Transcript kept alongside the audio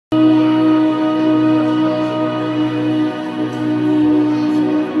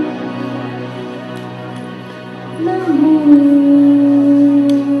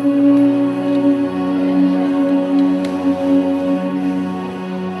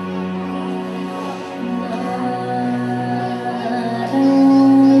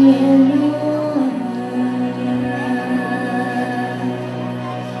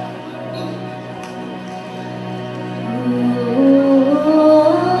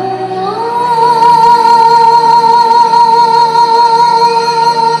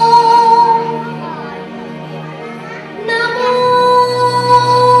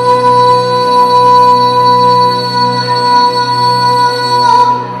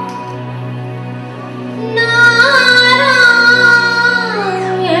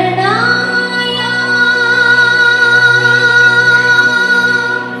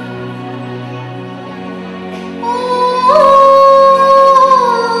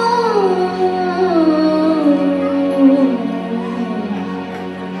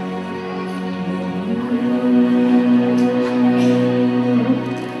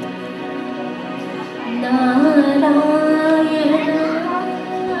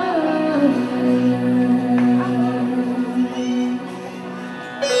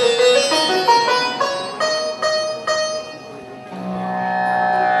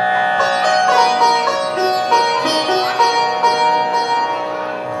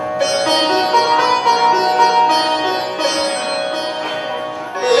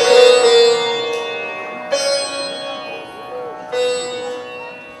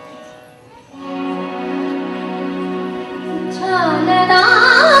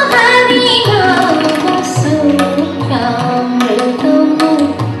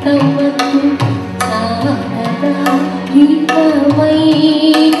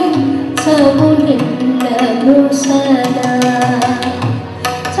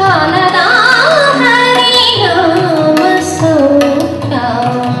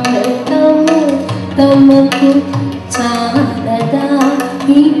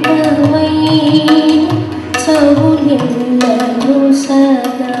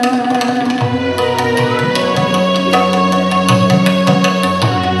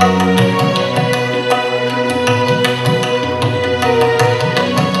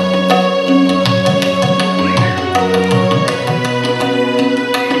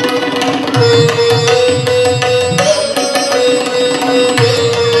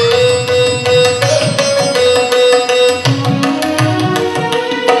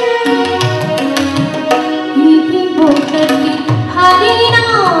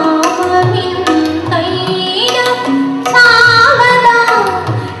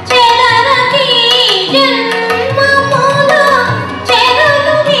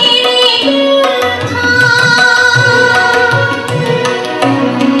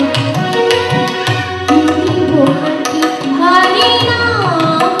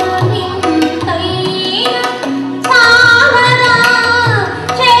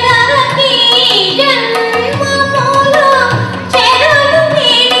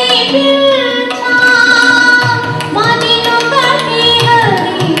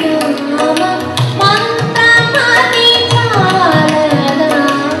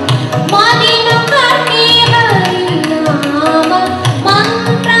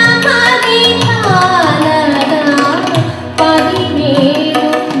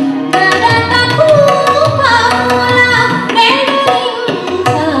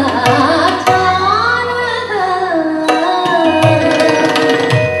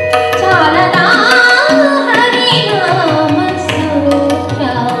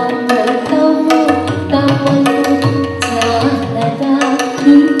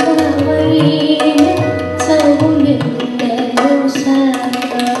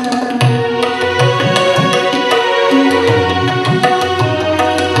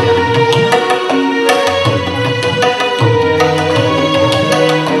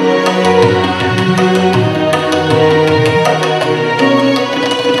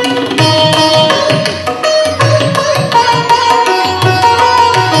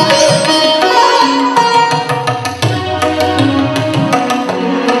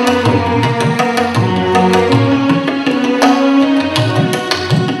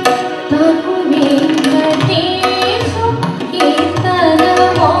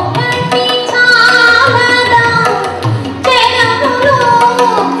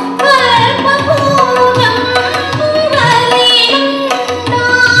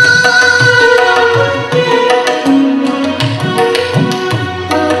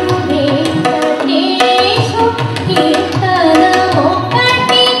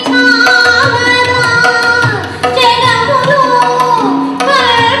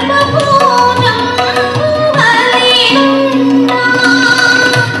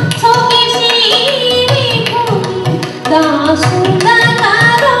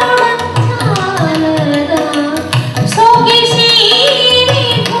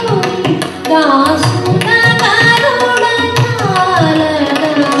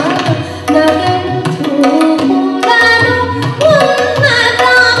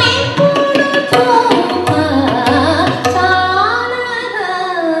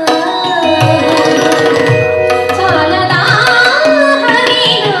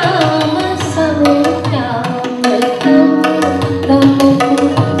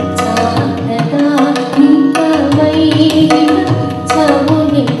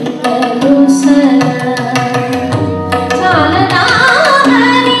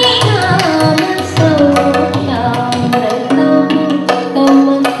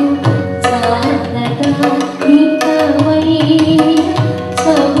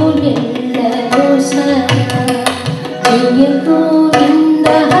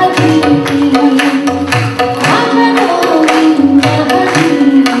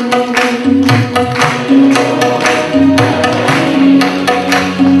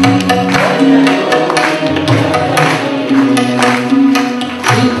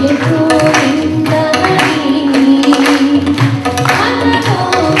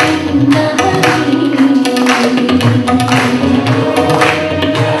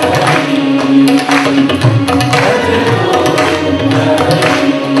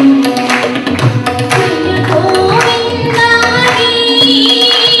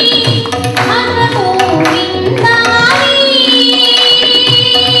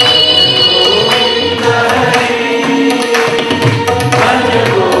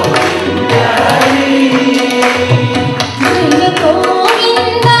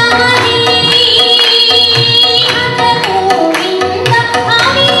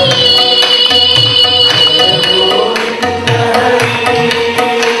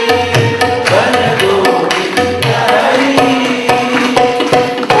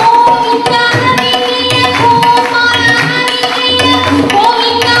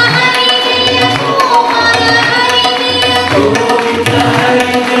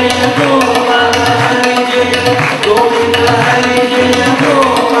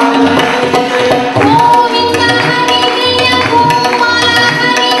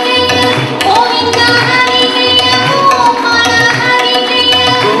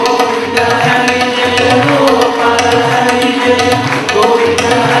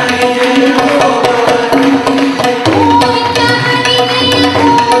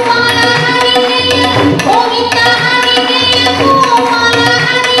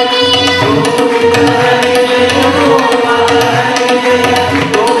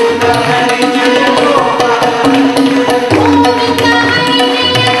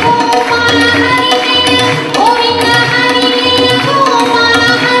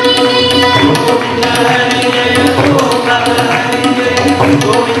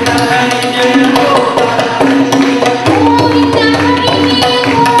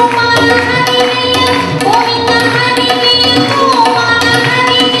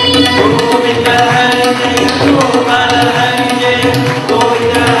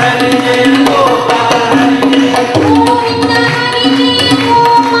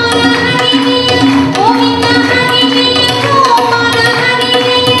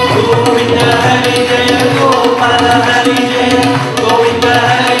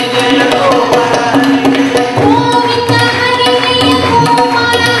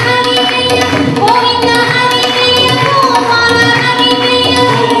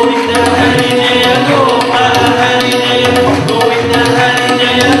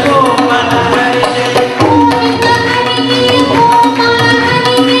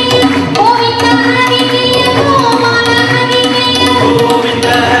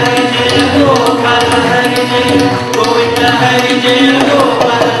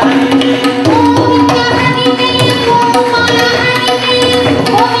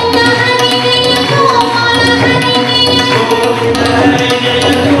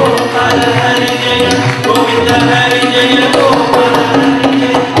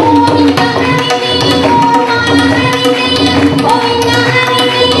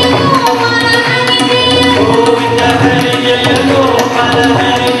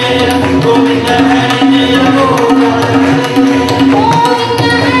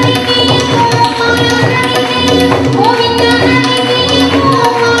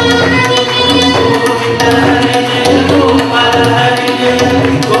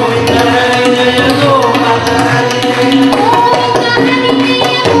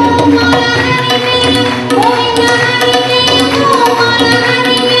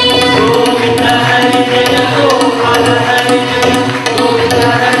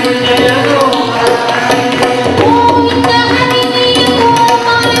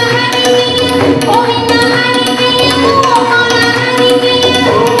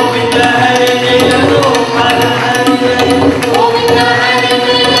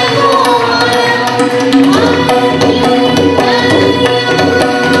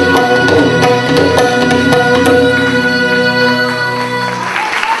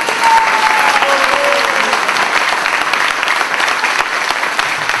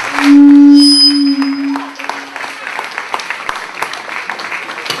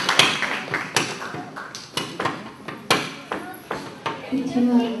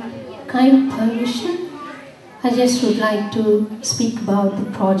kind permission, I just would like to speak about the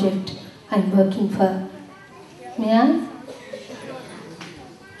project I'm working for. May I?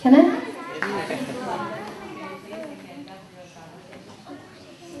 Can I?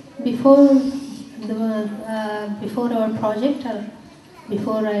 Before our project, or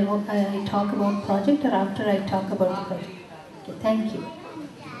before I talk about project, or after I talk about the project? Okay, thank you.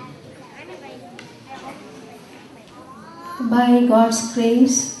 By God's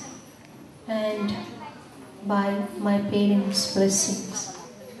grace and by my parents' blessings,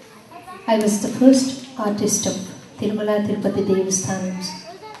 I was the first artist of Tirumala Tirupati Devasthanam's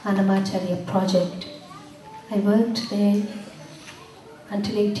Annamacharya project. I worked there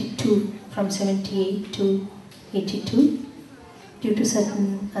until 82, from 78 to 82. Due to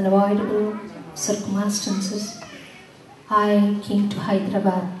certain unavoidable circumstances, I came to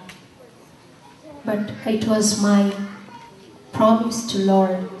Hyderabad. But it was my promise to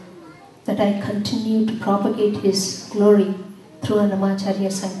Lord that I continue to propagate His glory through Annamacharya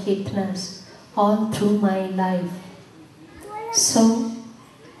Sankirtanas all through my life. So,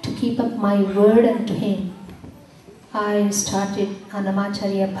 to keep up my word unto Him, I started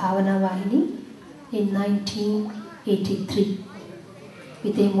Annamacharya Bhavana Vahini in 1983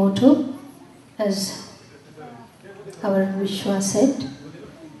 with a motto, as our Vishwa said,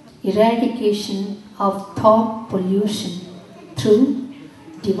 eradication of thought pollution through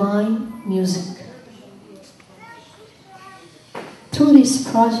divine music. Through this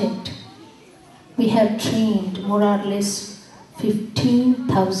project, we have trained more or less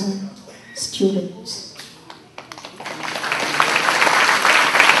 15,000 students.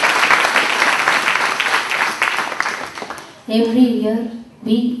 Every year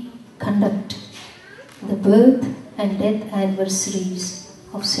we conduct the birth and death anniversaries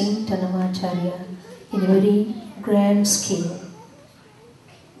of Saint Annamacharya in a very grand scale.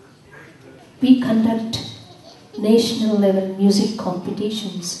 We conduct national level music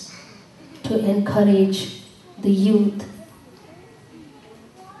competitions to encourage the youth.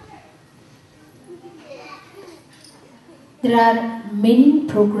 There are many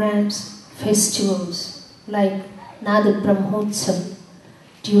programs, festivals like Nada Brahmotsav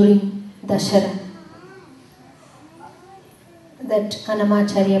during Dashara that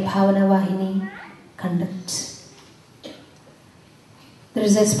Annamacharya Bhavana Vahini conducts. There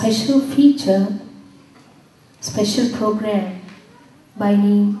is a special feature, special program by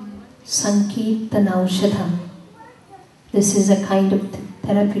name Sankirtana Aushadham. This is a kind of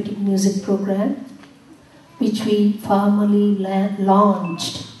therapeutic music program which we formally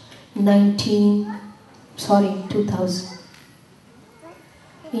launched in 2000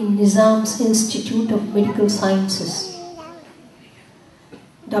 in Nizam's Institute of Medical Sciences.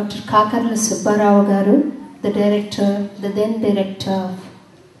 Dr. Kakarla ShobaRaju garu, the then director of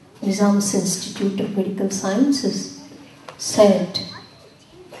Nizam's Institute of Medical Sciences, said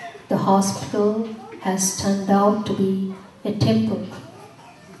the hospital has turned out to be a temple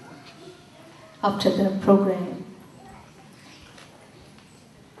after the program.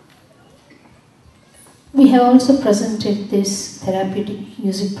 We have also presented this therapeutic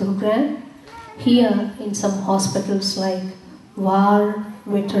music program here in some hospitals like war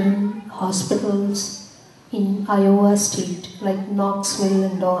veteran hospitals in Iowa State, like Knoxville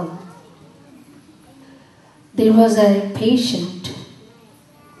and all. There was a patient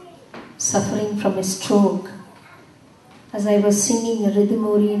suffering from a stroke. As I was singing a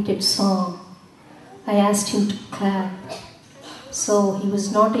rhythm-oriented song, I asked him to clap. So he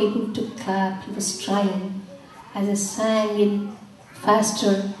was not able to clap, he was trying. As I sang in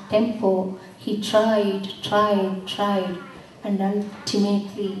faster tempo, he tried, and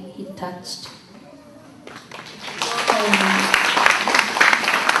ultimately he touched. And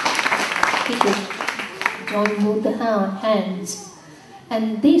he could join both the hands.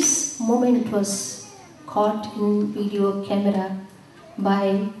 And this moment was caught in video camera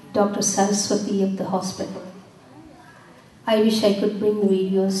by Dr. Saraswati of the hospital. I wish I could bring the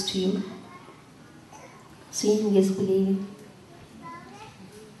videos to you. Seeing is believing.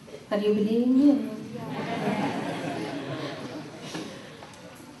 Are you believing me?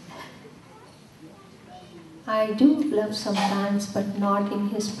 I do love some dance, but not in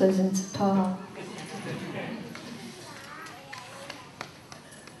his presence at all.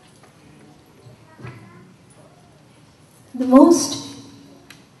 The most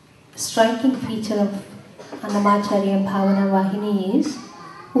striking feature of Annamacharya Bhavana Vahini is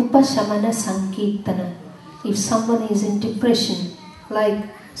Upashamana Sankirtana. If someone is in depression, like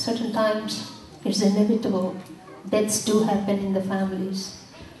certain times it's inevitable, deaths do happen in the families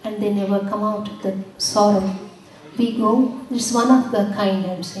and they never come out of the sorrow. We go, it's one of the kind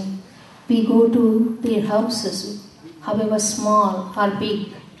I'm saying, we go to their houses, however small or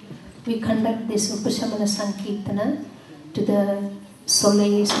big. We conduct this Upashamana Sankirtana to the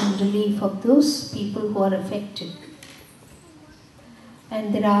solace and relief of those people who are affected.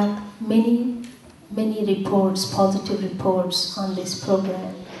 And there are many reports, positive reports on this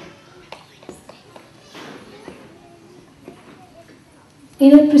program.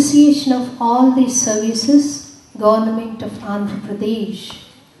 In appreciation of all these services, Government of Andhra Pradesh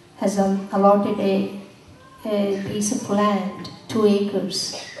has allotted a piece of land, 2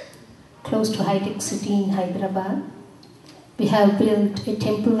 acres, close to high-tech city in Hyderabad. We have built a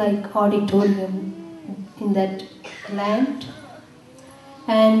temple-like auditorium in that land,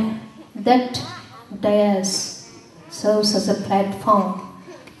 and that dais serves as a platform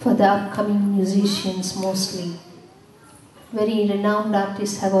for the upcoming musicians mostly. Very renowned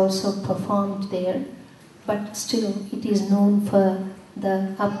artists have also performed there, but still it is known for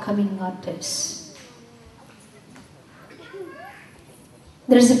the upcoming artists.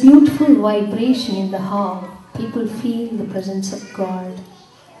 There is a beautiful vibration in the hall. People feel the presence of God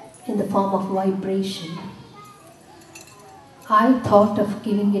in the form of vibration. I thought of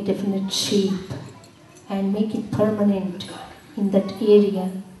giving a definite shape and make it permanent in that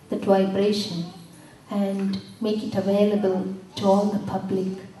area, that vibration, and make it available to all the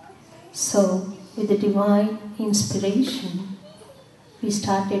public. So, with the divine inspiration, we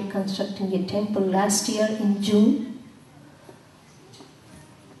started constructing a temple last year in June.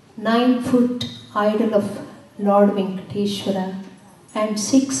 9-foot idol of Lord Venkateshwara and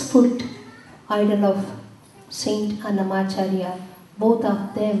 6-foot idol of Saint Annamacharya, both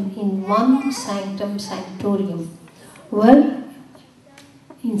of them in one sanctorium, were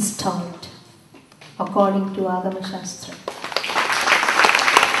installed according to Agama Shastra.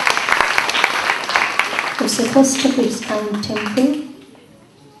 It's the first of its kind temple.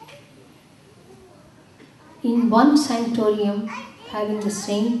 In one sanctorium, having the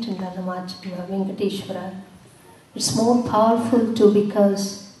saint and Annamacharya, Venkateshwara, it's more powerful too,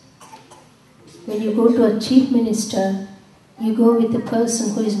 because when you go to a chief minister, you go with a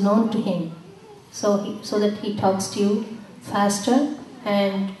person who is known to him, so that he talks to you faster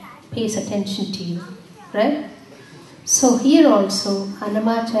and pays attention to you, right? So here also,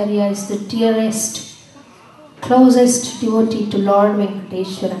 Annamacharya is the dearest, closest devotee to Lord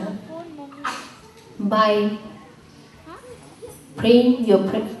Venkateshwara. By giving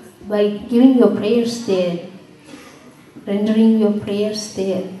your prayers there, rendering your prayers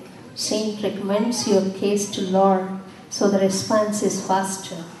there, Saint recommends your case to Lord, so the response is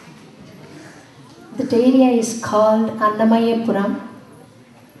faster. That area is called Annamayapuram.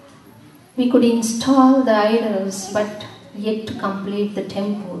 We could install the idols, but yet to complete the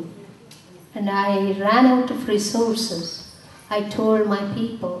temple. And I ran out of resources. I told my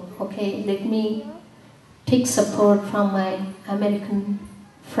people, okay, let me take support from my American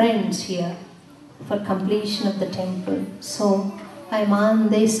friends here for completion of the temple. So I'm on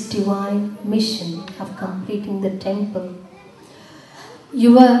this divine mission of completing the temple.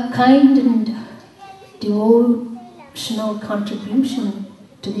 Your kind and devotional contribution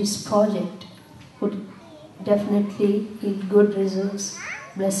to this project would definitely yield good results.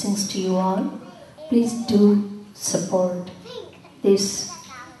 Blessings to you all. Please do support this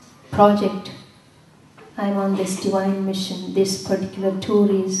project. I'm on this divine mission. This particular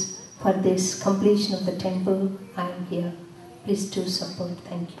tour is for this completion of the temple. I am here. Please do support.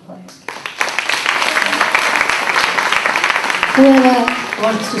 Thank you all. Whoever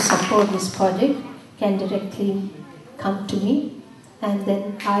wants to support this project can directly come to me, and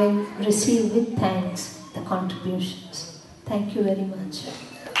then I'll receive with thanks the contributions. Thank you very much.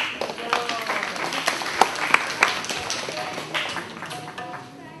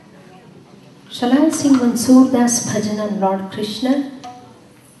 Shall I sing one Surdas Bhajan on Lord Krishna?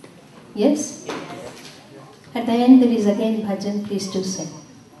 Yes? At the end there is again bhajan, please do sing.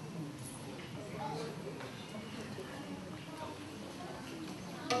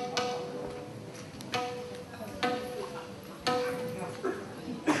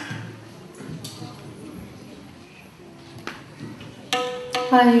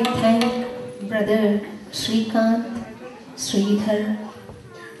 I thank Brother Srikant, Sridhar,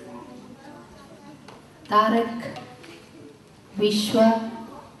 Tarak, Vishwa,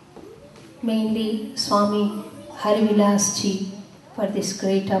 mainly Swami Harivilas Ji for this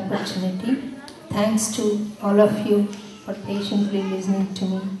great opportunity. Thanks to all of you for patiently listening to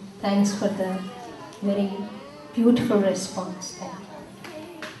me. Thanks for the very beautiful response. Thank you.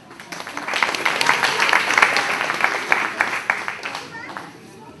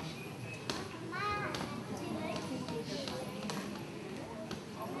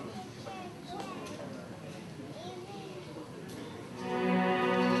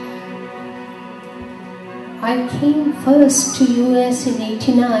 I came first to US in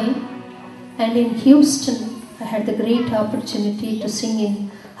 '89, and in Houston I had the great opportunity to sing in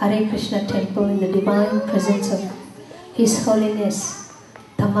Hare Krishna temple in the divine presence of His Holiness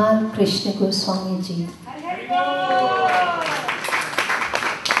Tamal Krishna Goswami Ji.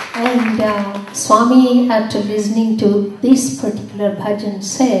 And Swami, after listening to this particular bhajan,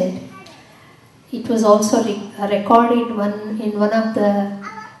 said, it was also recorded in one of the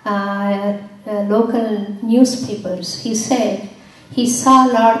local newspapers. He said he saw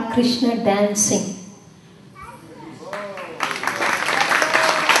Lord Krishna dancing.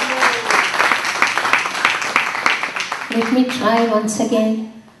 Let me try once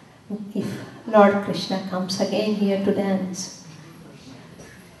again, if Lord Krishna comes again here to dance.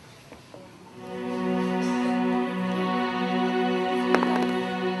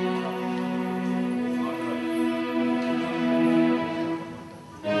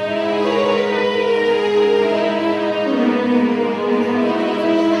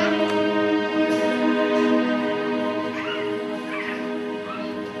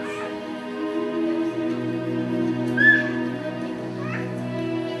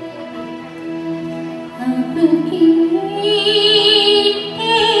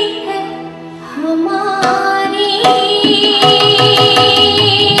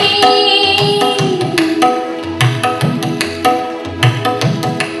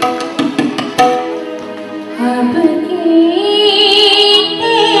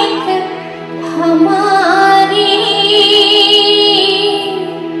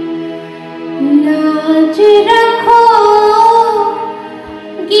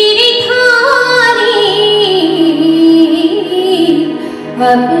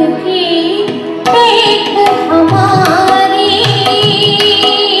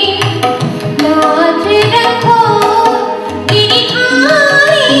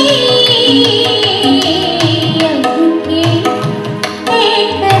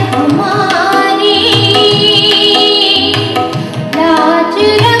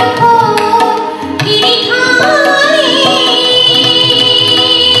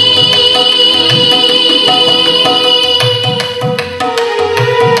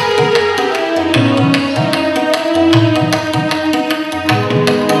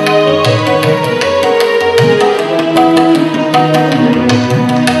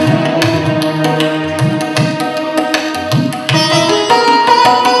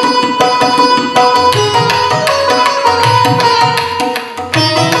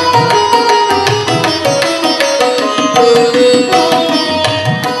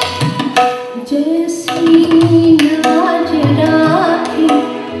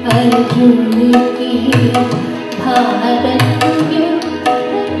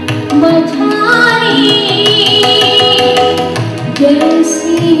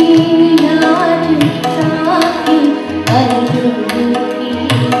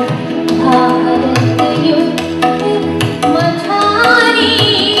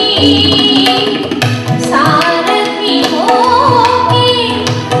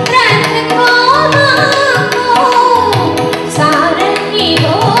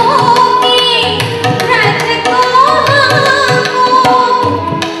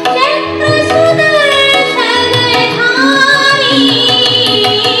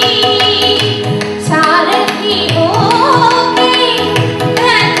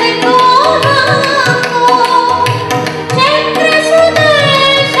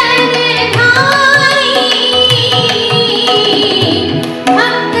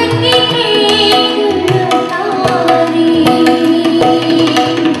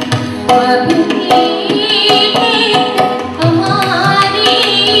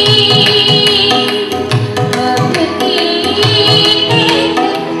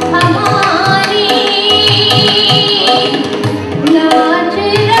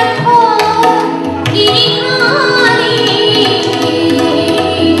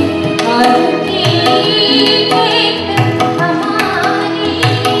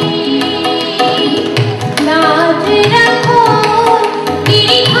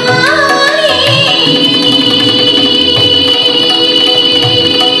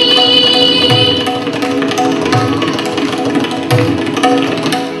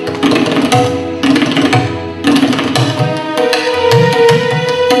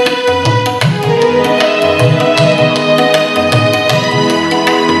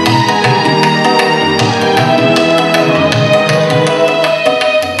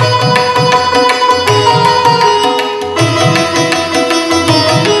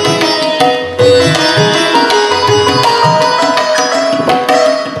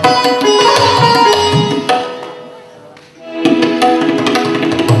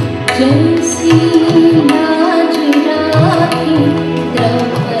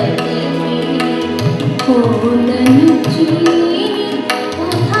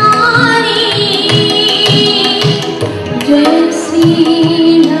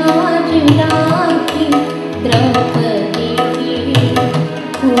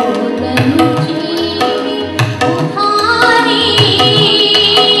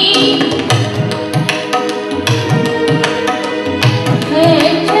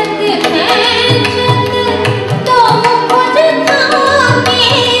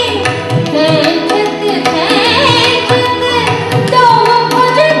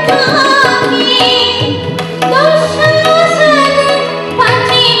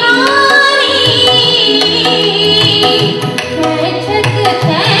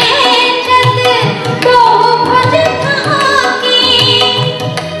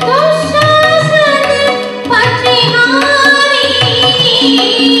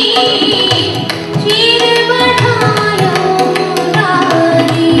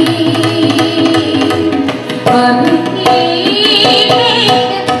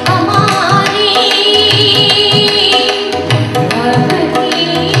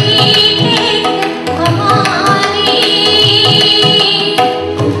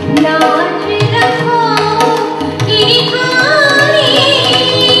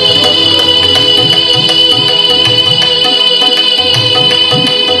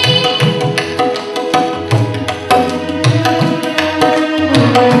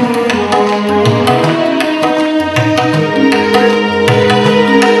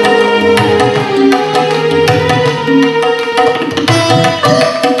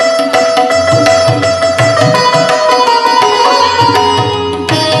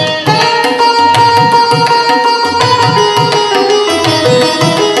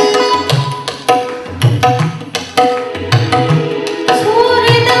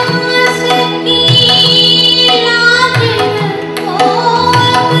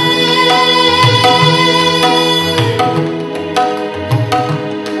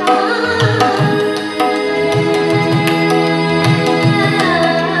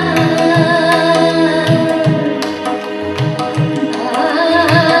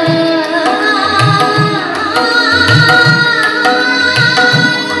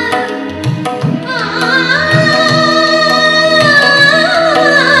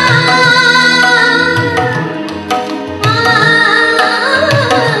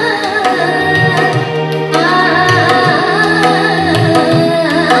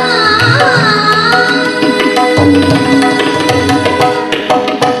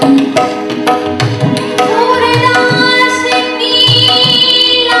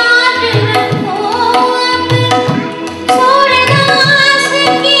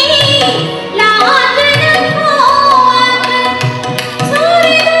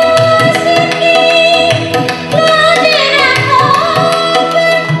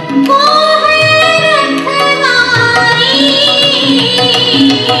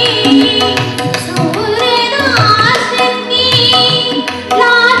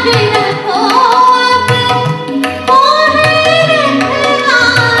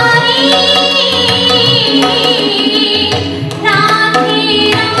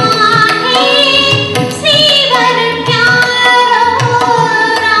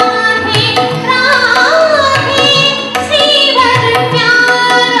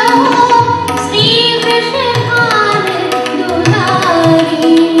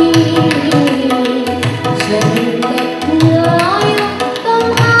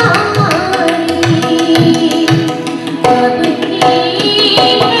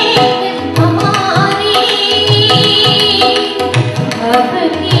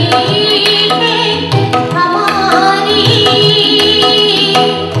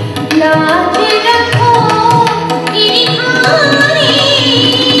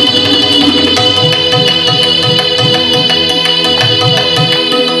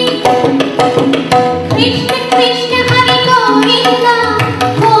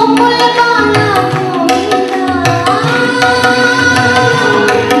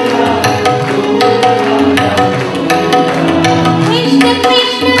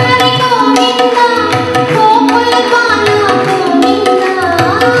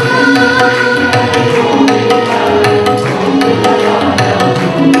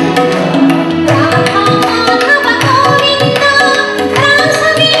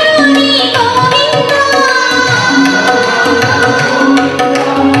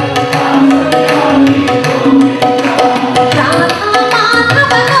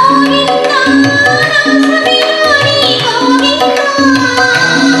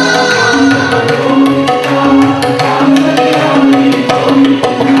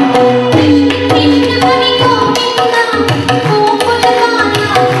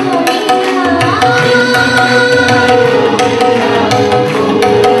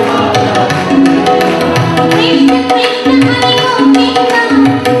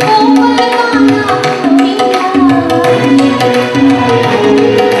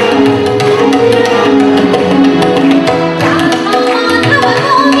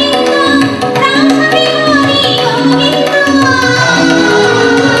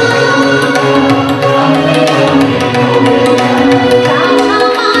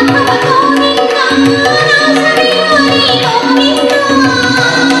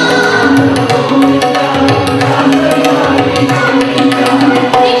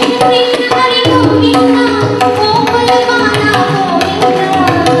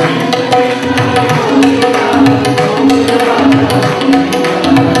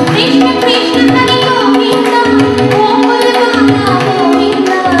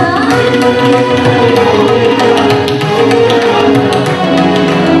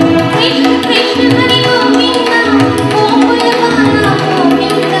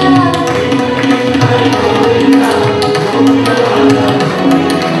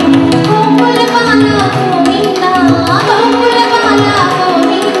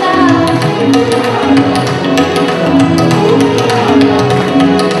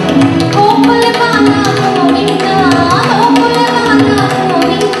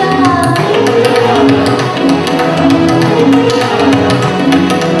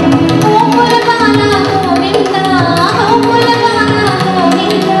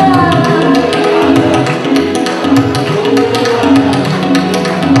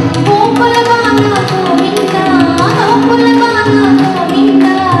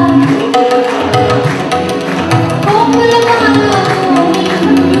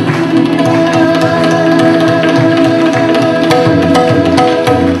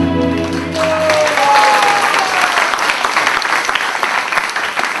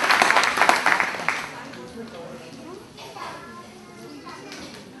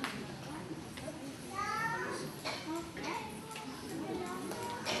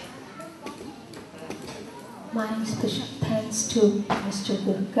 My special thanks to Mr.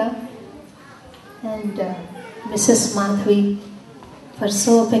 Durga and Mrs. Madhvi for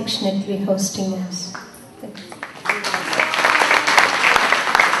so affectionately hosting us.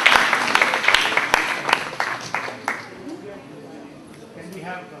 Can we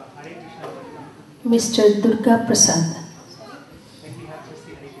have Hare Krishna? Mr. Durga Prasad. Can we have just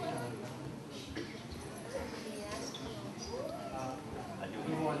the Hare Krishna?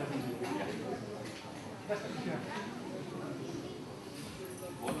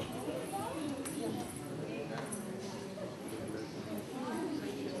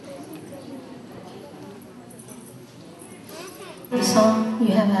 The song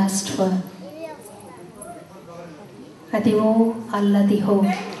you have asked for. Adivo Alladiho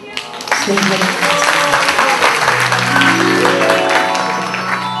Sri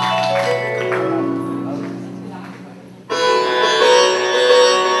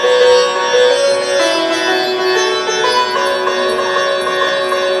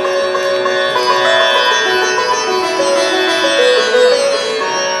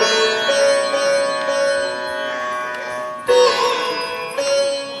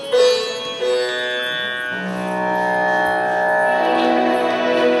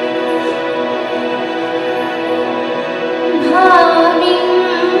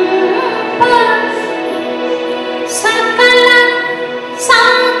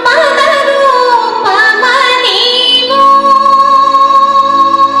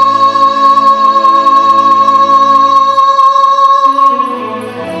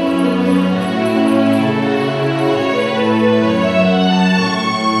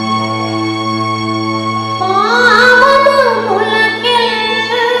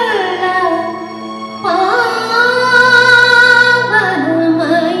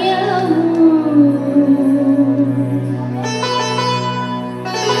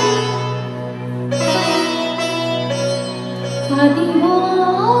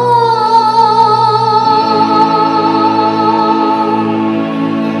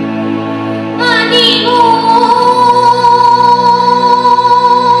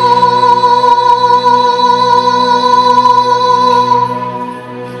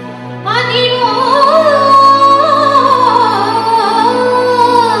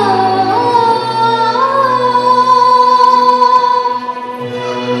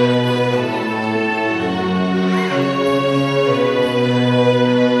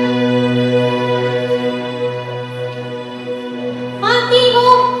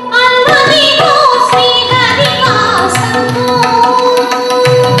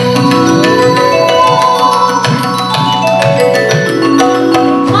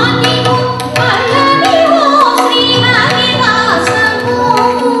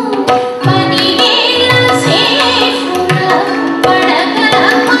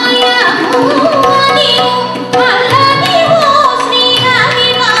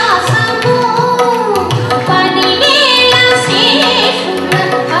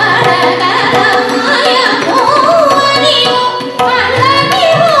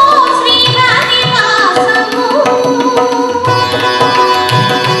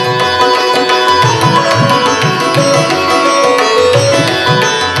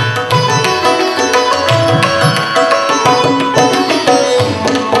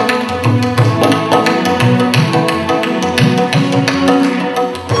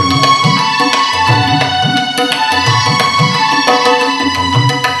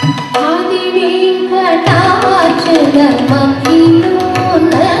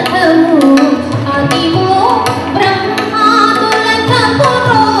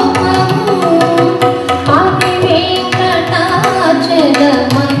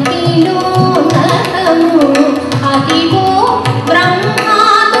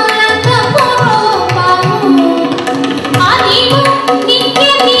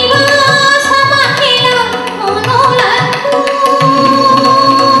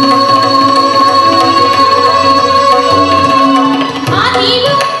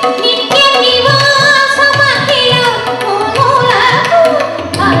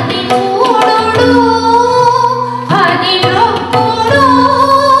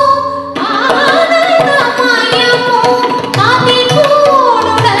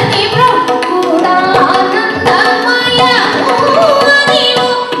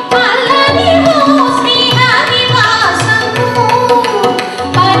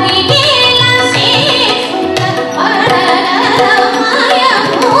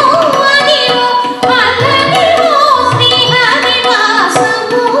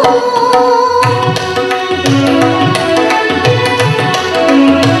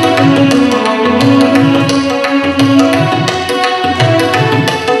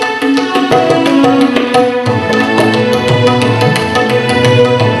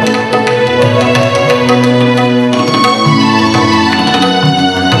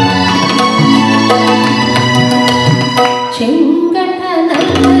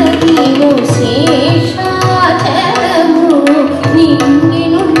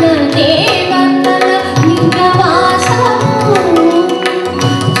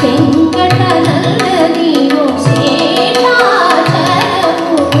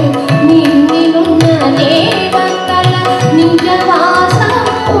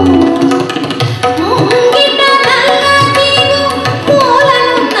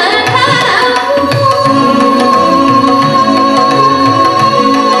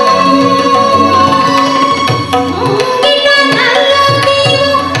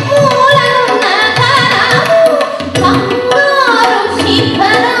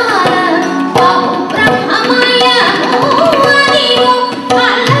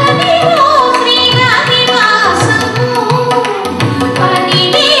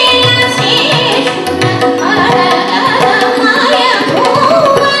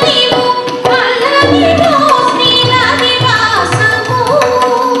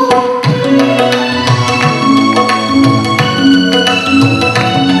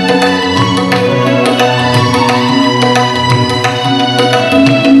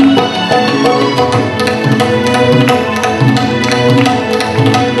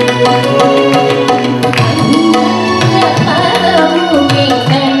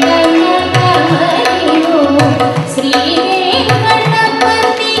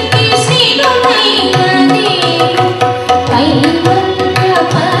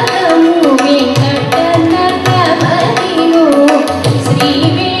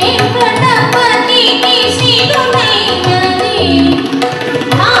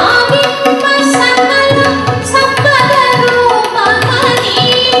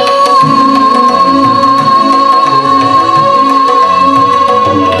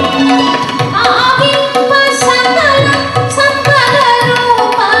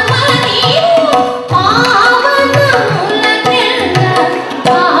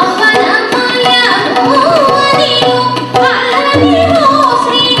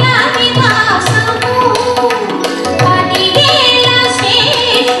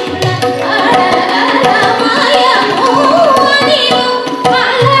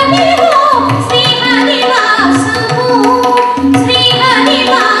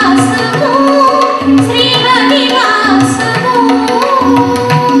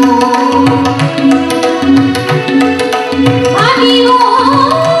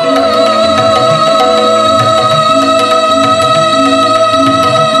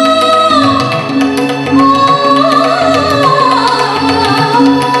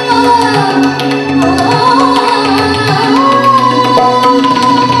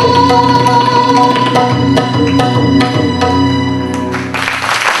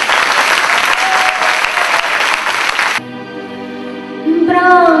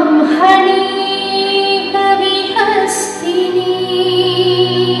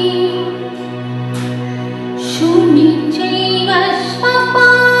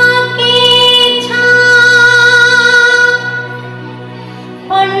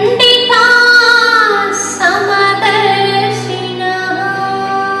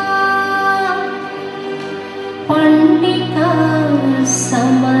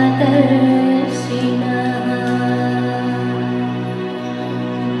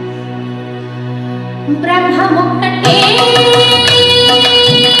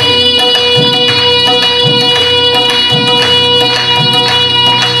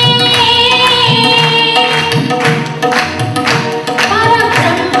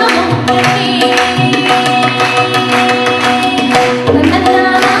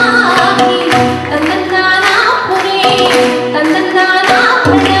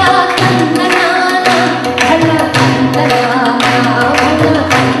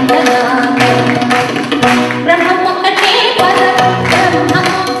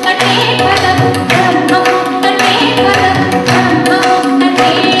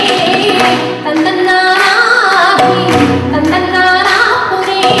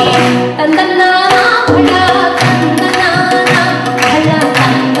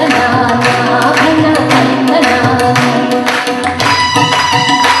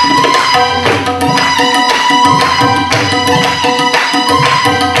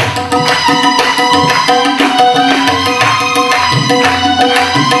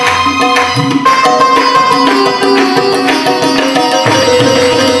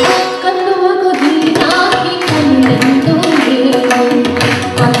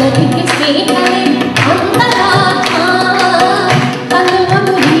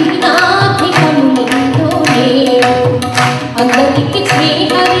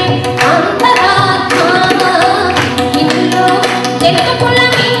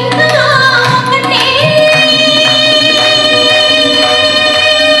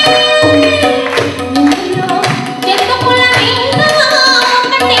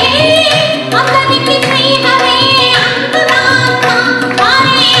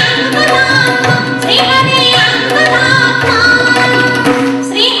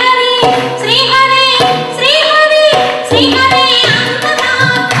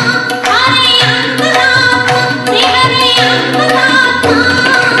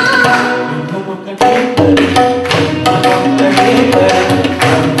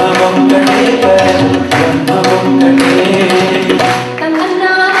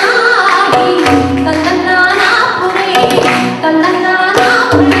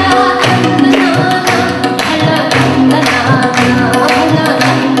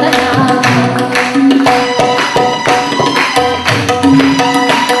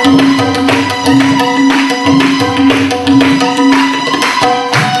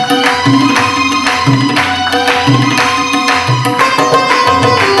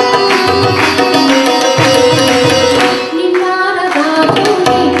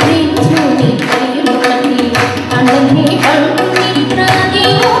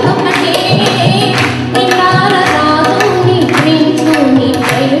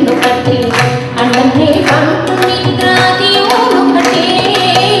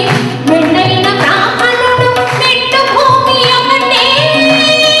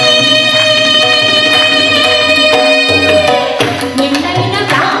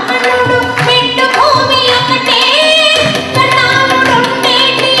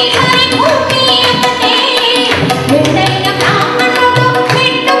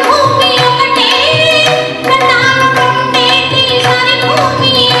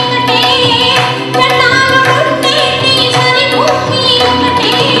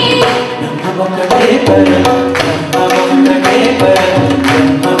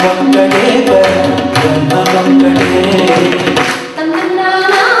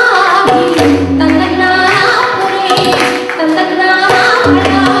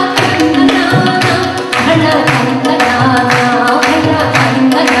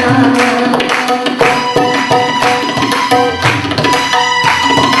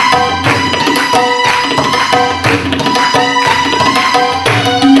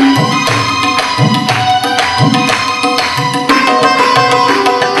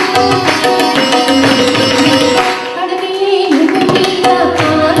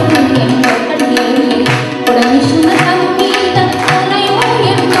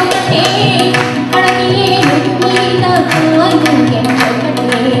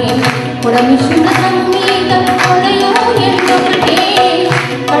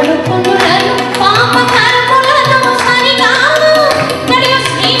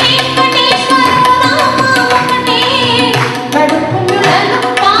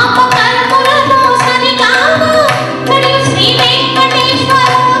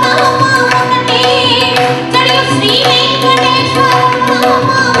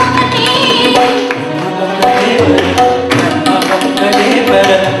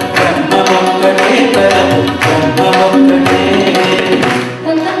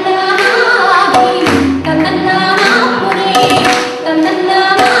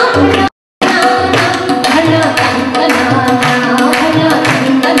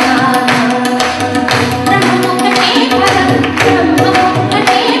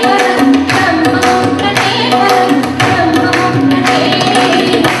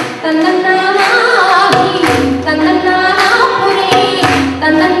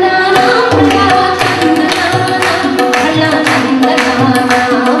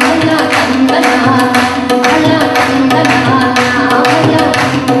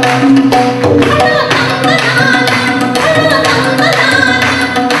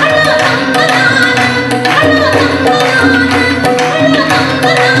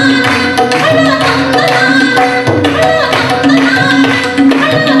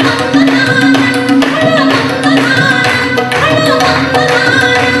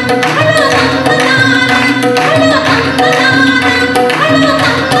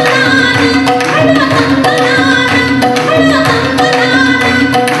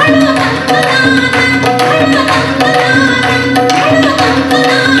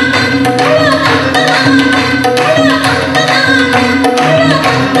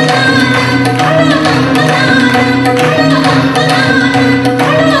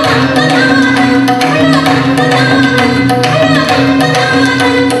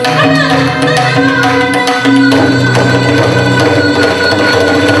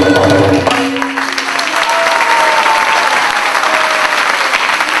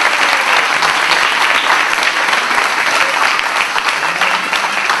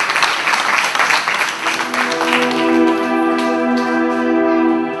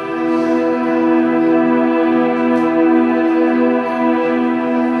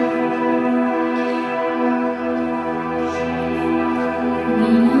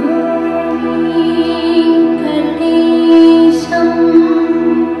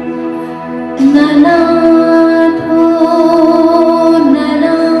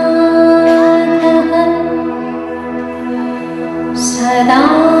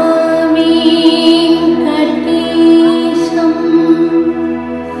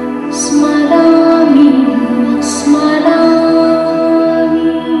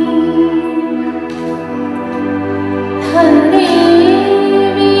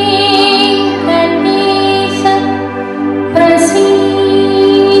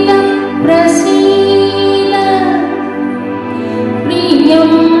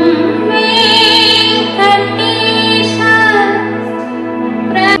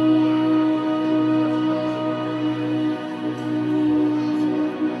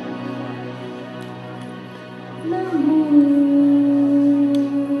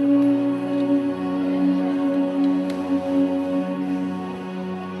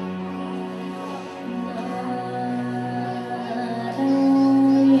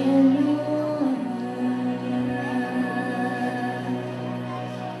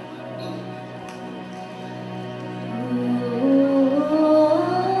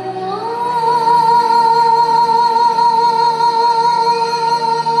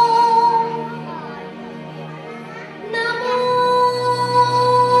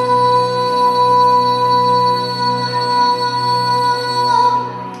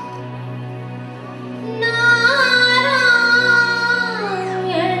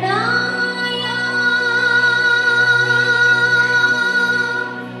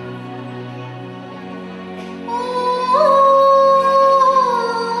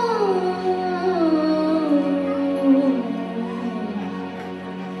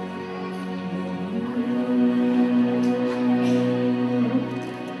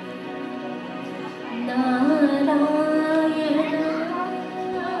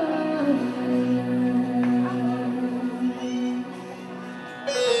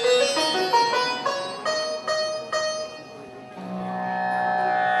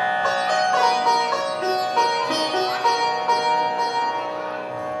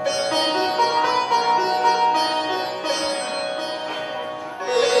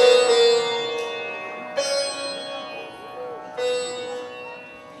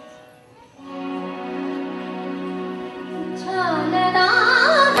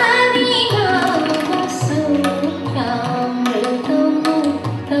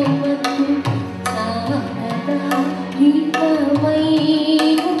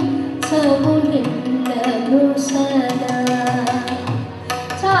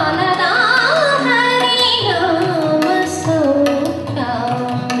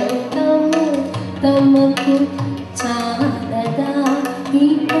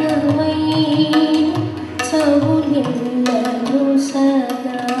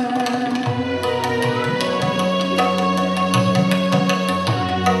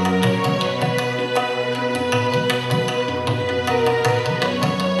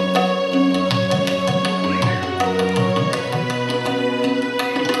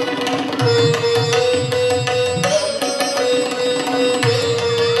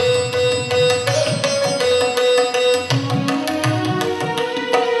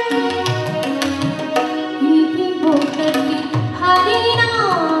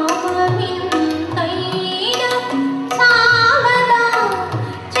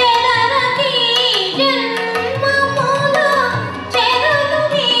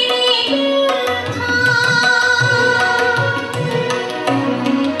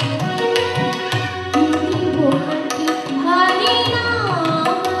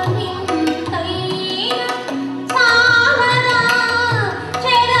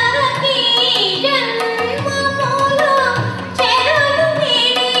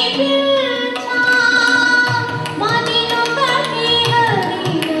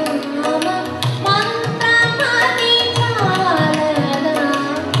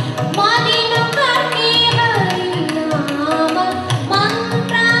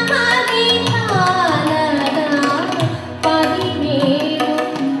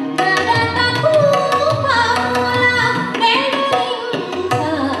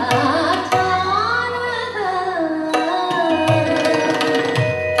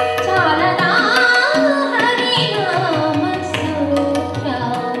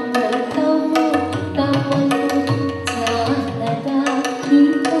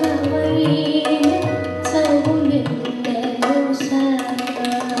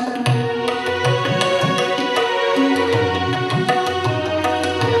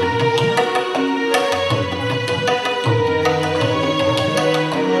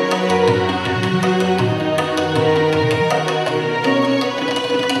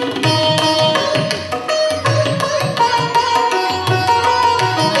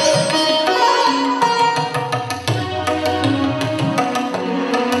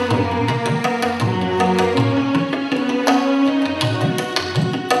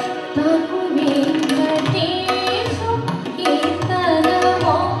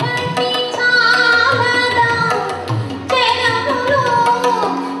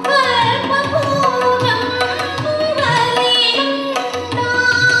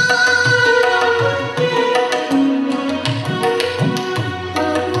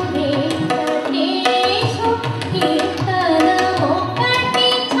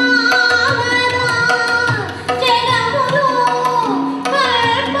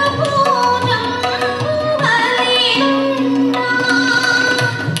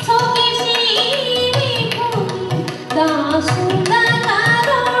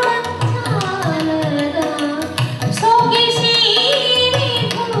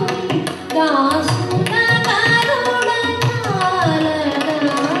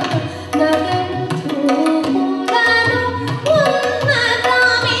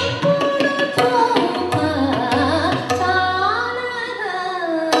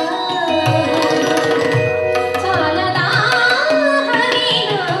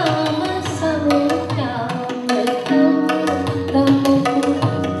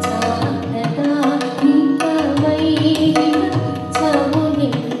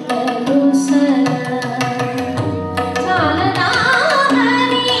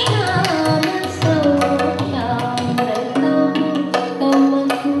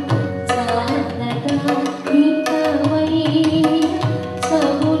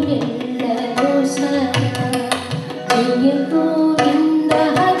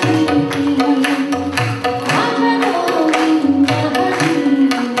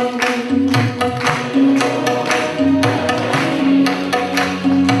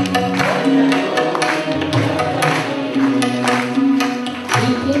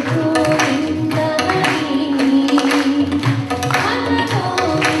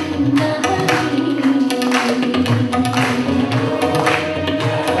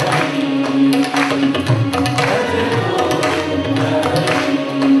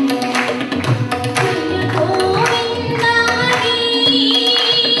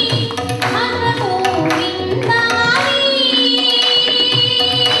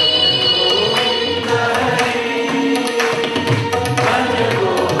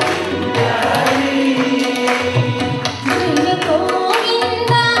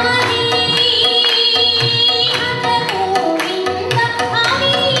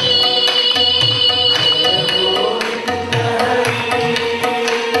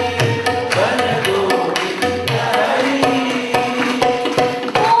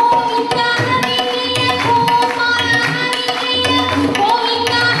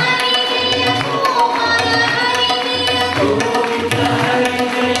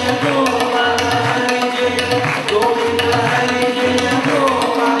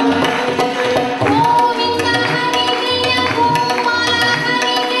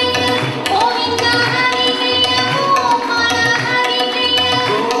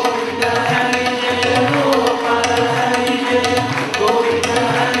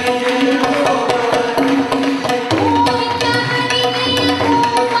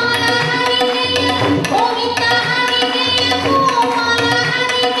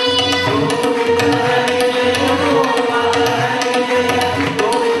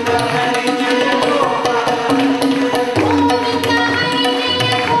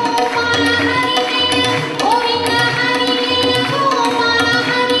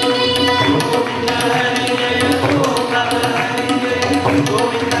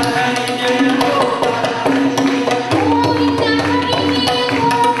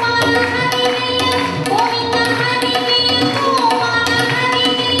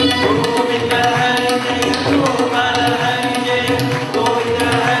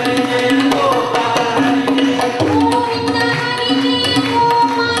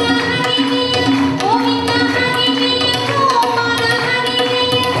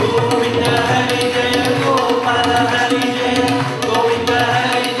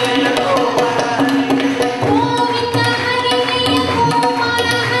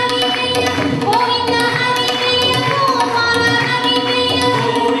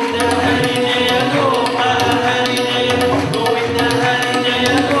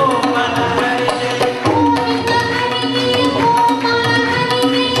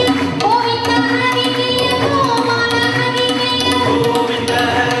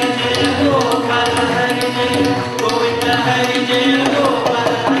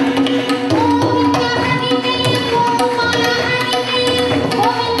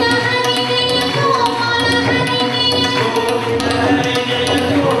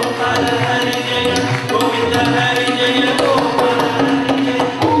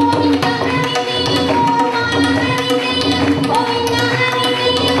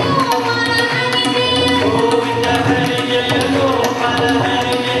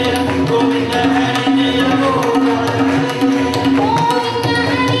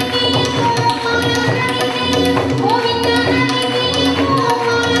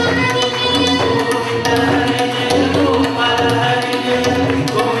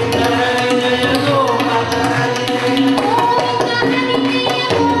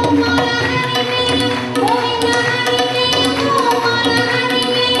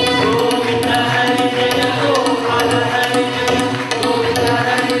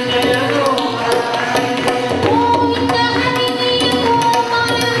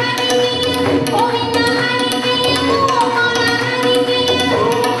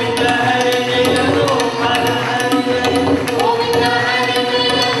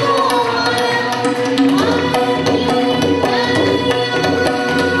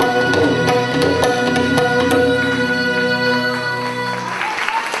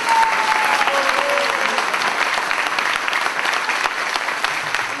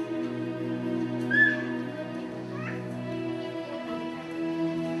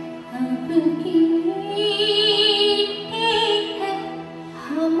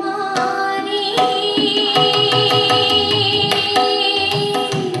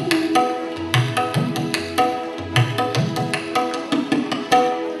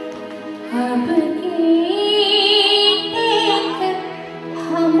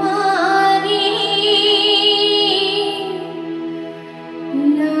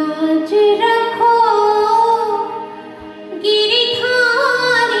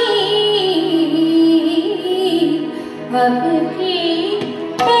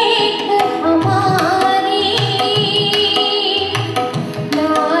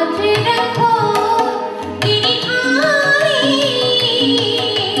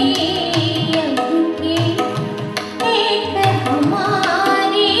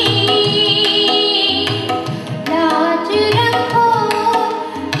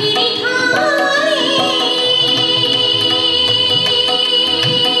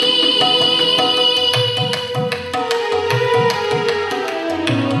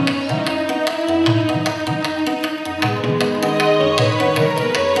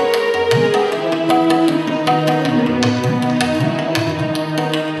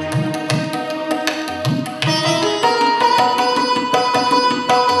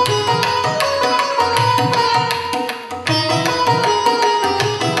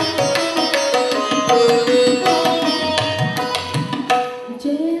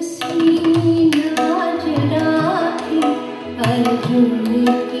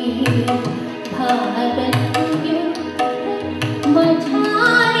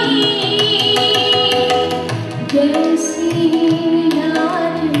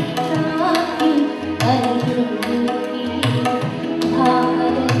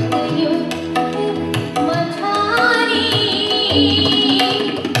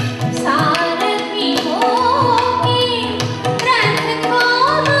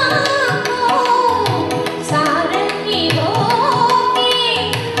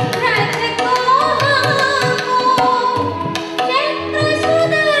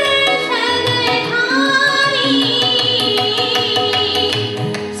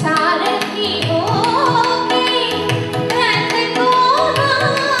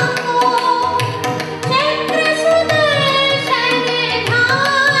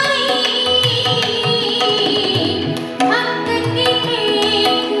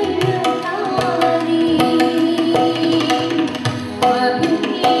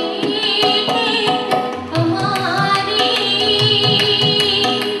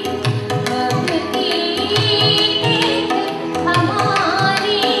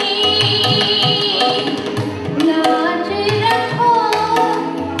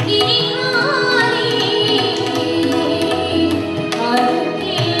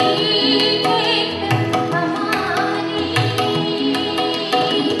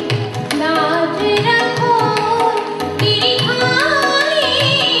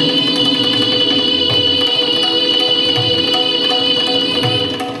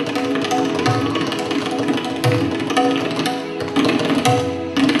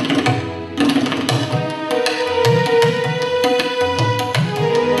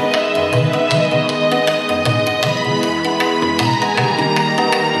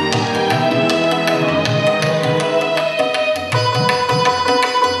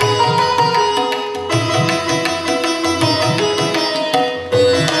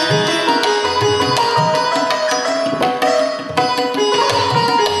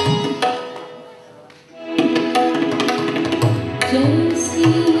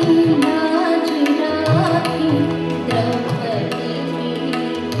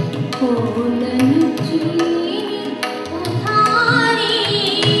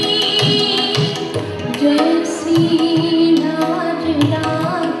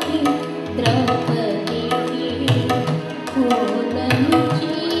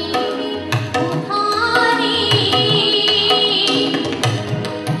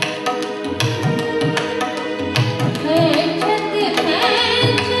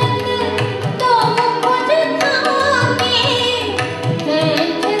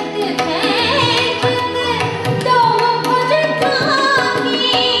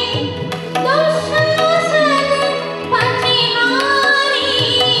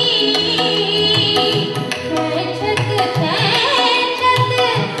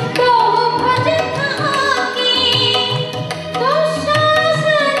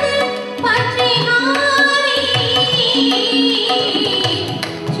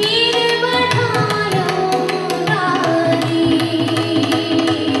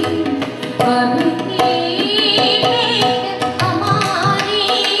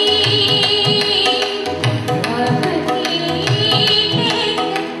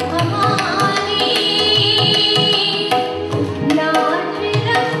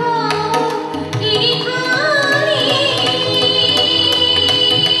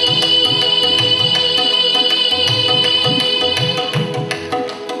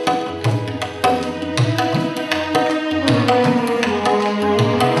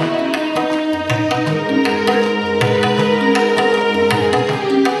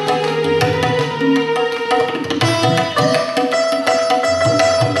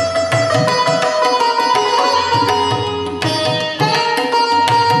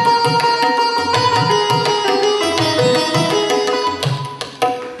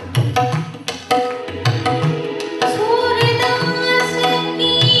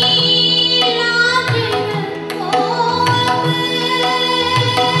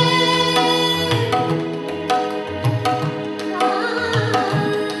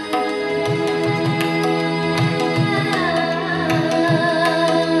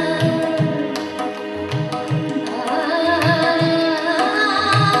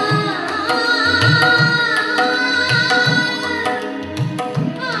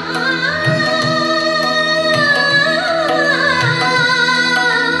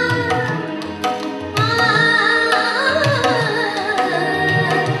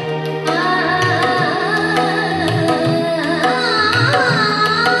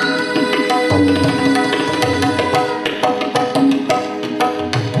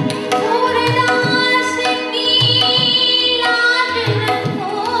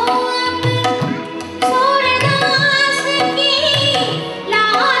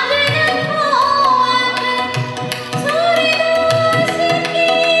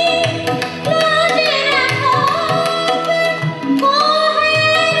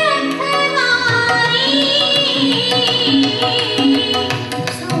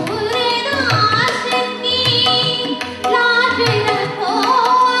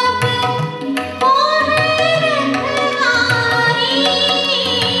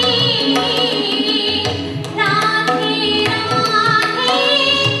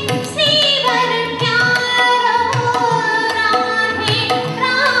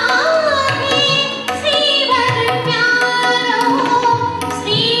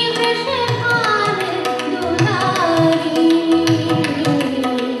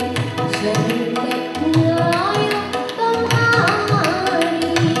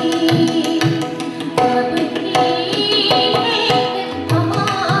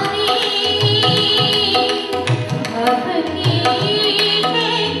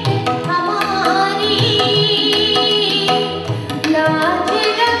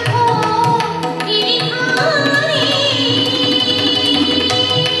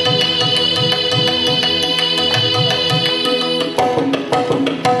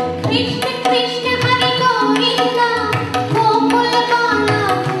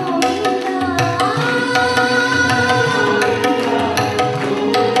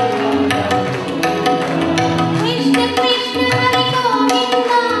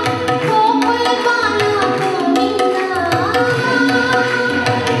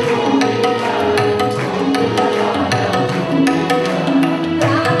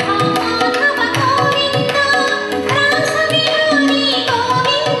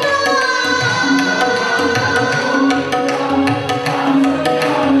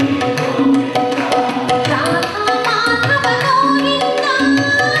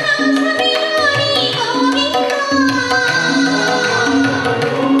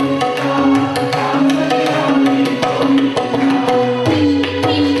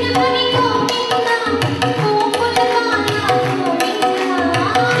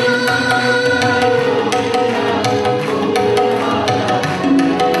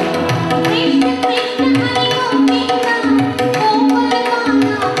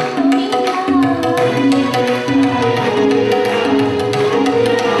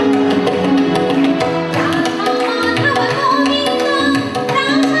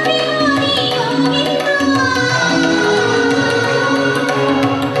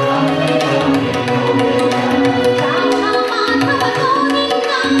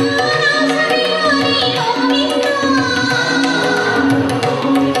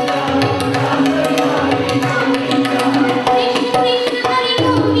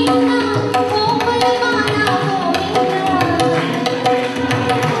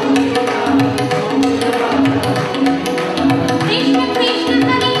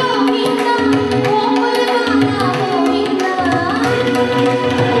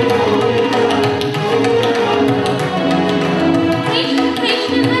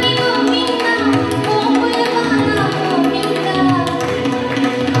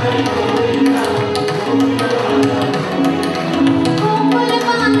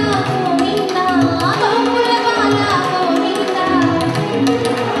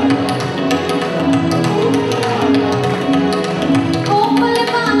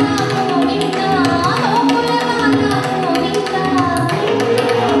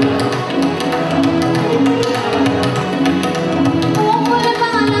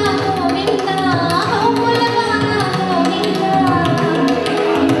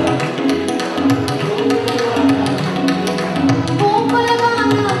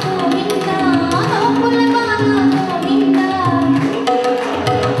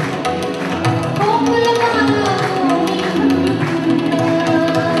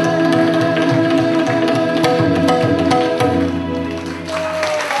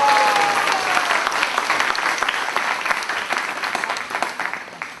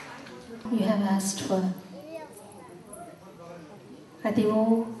you have asked for.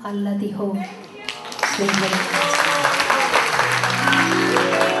 Adivo alladiho Sri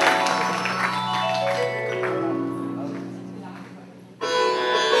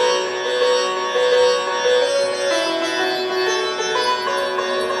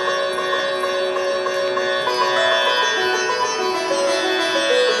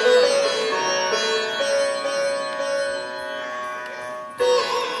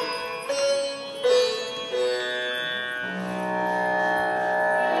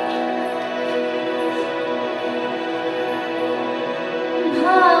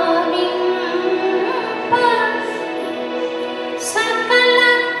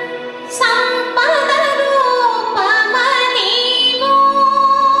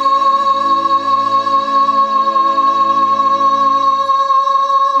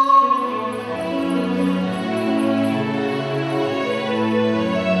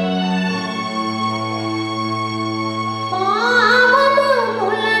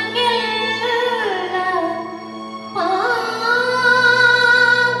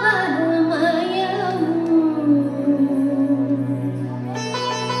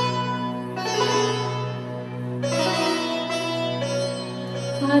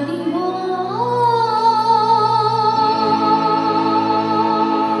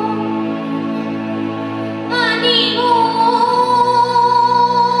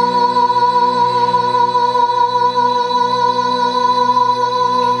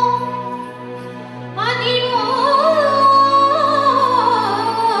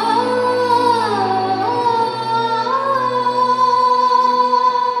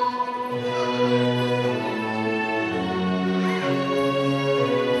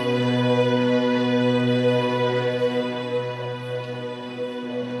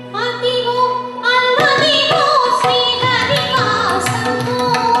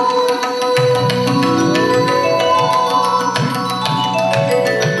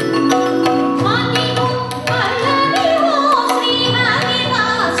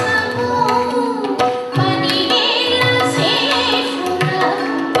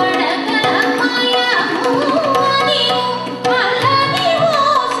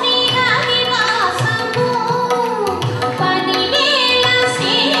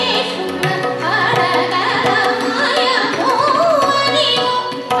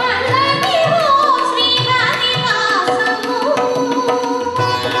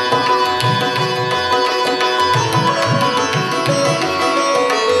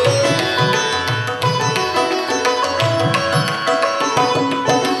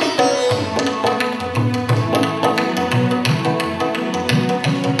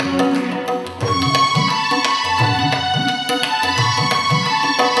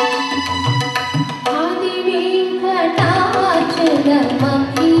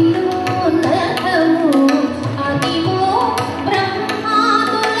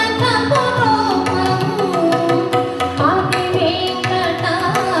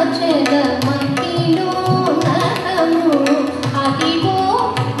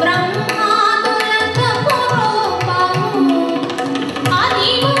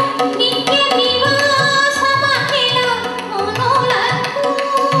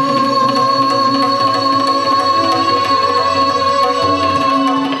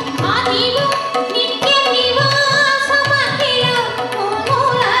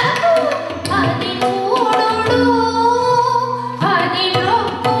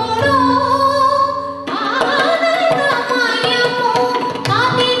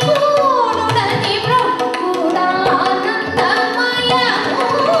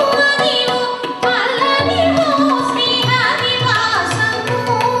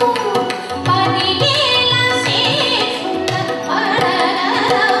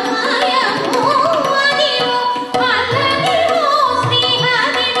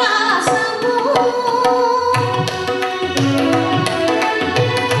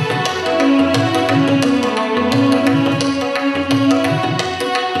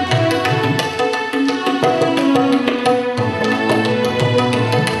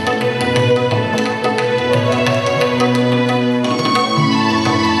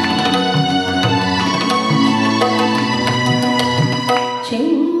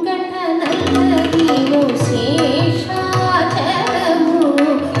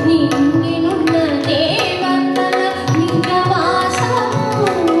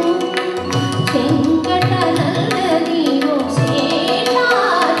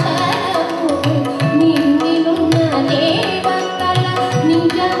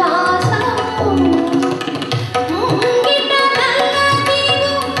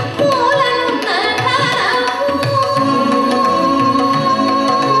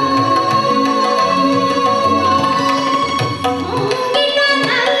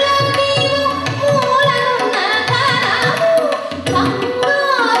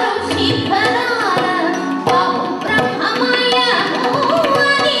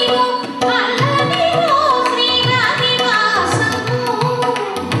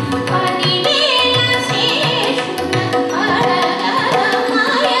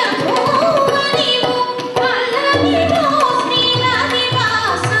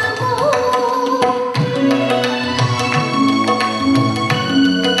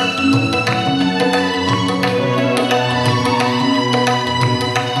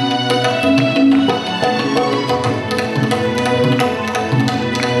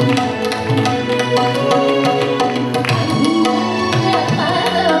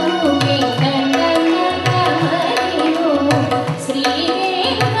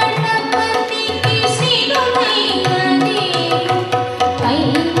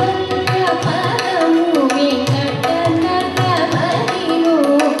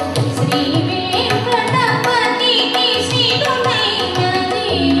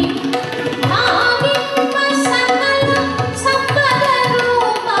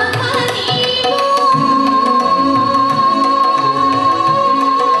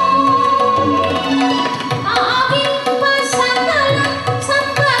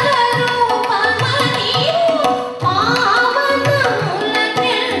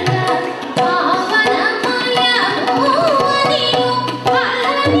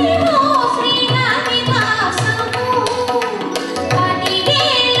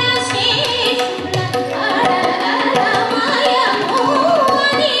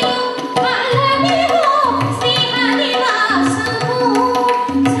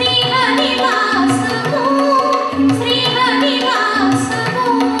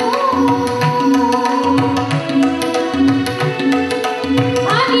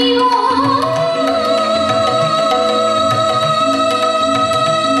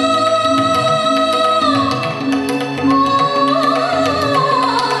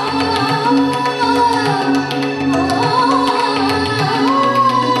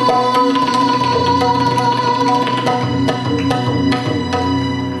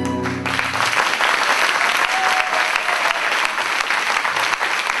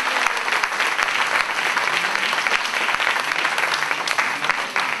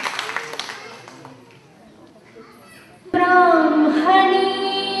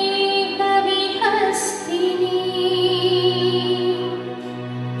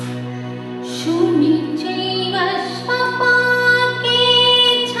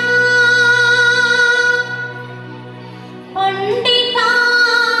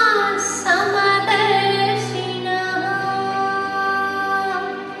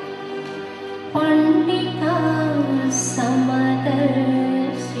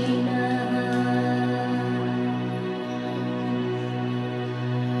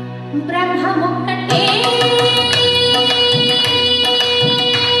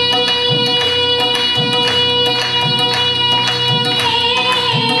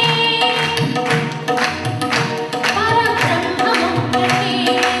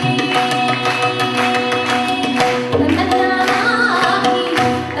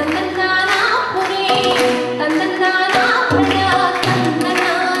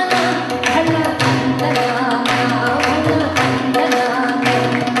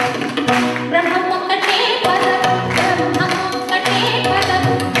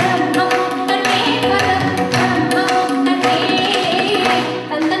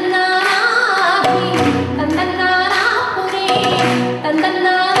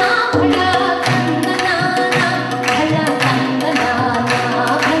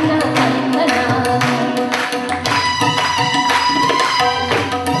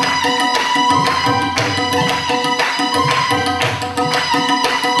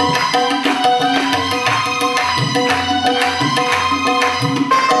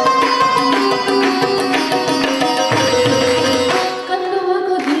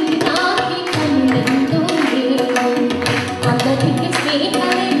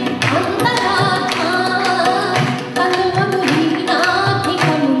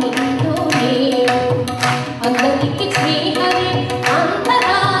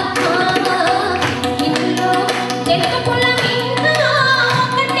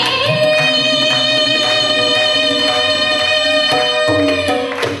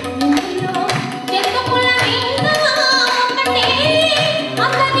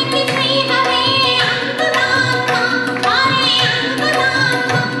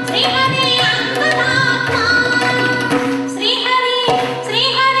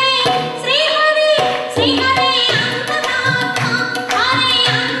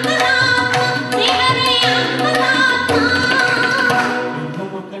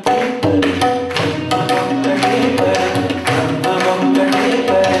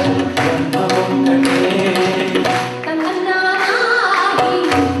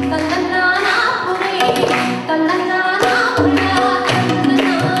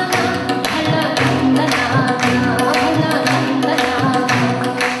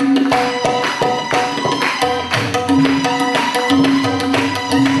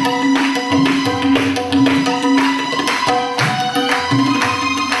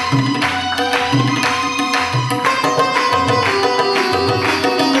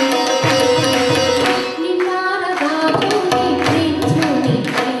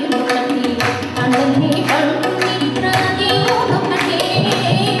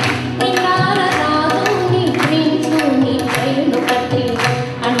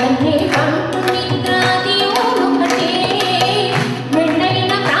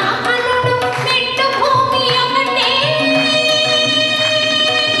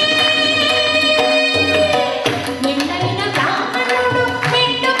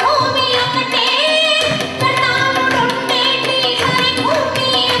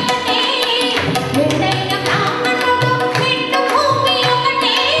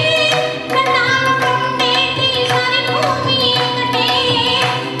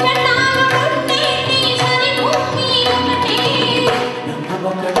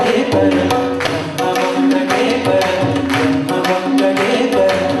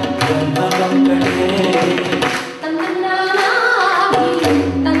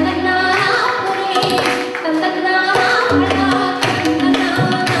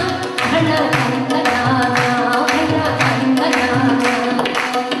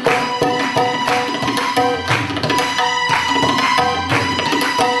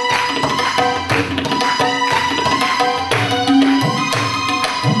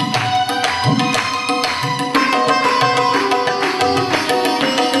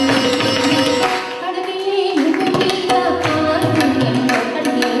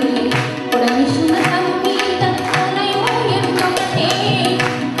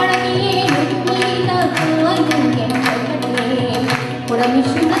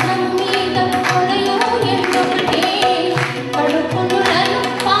Sammaish